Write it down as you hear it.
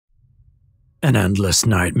an endless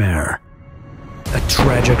nightmare. A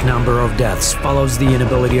tragic number of deaths follows the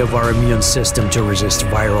inability of our immune system to resist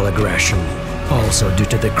viral aggression. Also, due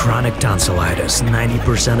to the chronic tonsillitis,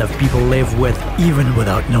 90% of people live with, even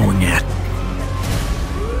without knowing it.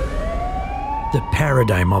 The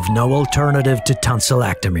paradigm of no alternative to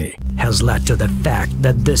tonsillectomy has led to the fact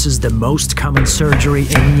that this is the most common surgery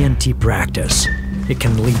in ENT practice. It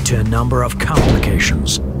can lead to a number of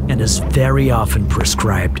complications and is very often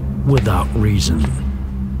prescribed without reason.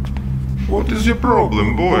 What is your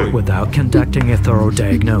problem, boy? Without conducting a thorough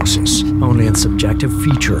diagnosis, only in subjective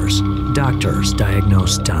features, doctors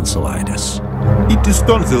diagnose tonsillitis. It is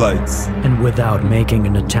tonsillitis. And without making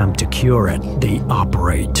an attempt to cure it, they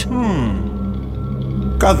operate.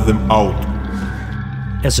 Cut them out.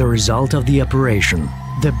 As a result of the operation,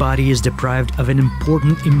 the body is deprived of an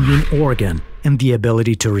important immune organ and the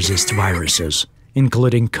ability to resist viruses,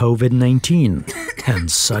 including COVID-19,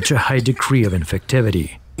 and such a high degree of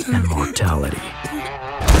infectivity and mortality.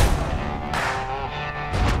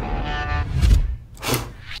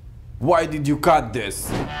 Why did you cut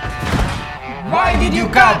this? Why did you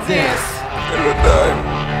cut this?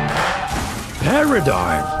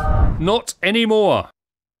 Paradigm! Not anymore.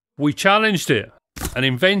 We challenged it and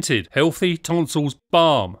invented Healthy Tonsils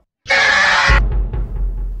Balm.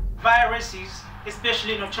 Viruses,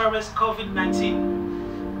 especially notorious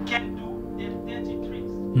COVID-19, can do their dirty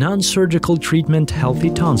tricks. Non-surgical treatment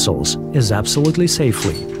Healthy Tonsils is absolutely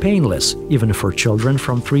safely painless, even for children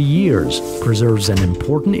from 3 years, preserves an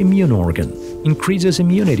important immune organ, increases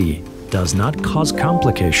immunity, does not cause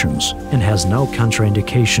complications, and has no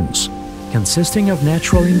contraindications. Consisting of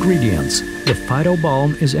natural ingredients, the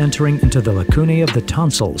Phyto-balm is entering into the lacunae of the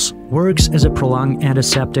tonsils, works as a prolonged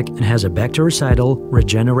antiseptic and has a bactericidal,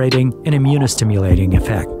 regenerating, and immunostimulating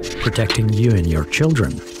effect, protecting you and your children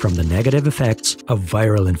from the negative effects of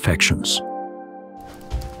viral infections.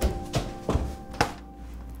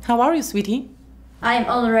 How are you, sweetie? I'm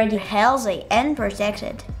already healthy and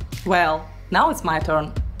protected. Well, now it's my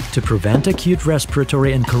turn. To prevent acute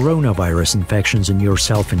respiratory and coronavirus infections in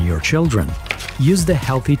yourself and your children, use the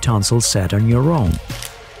Healthy Tonsils set on your own.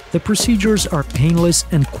 The procedures are painless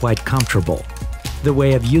and quite comfortable. The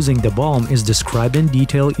way of using the balm is described in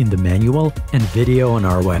detail in the manual and video on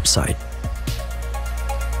our website.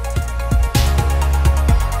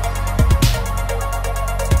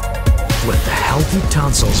 With the Healthy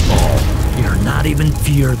Tonsils Balm, you're not even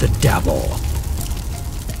fear the devil.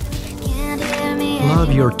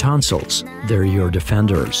 Love your tonsils, they're your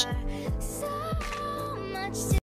defenders.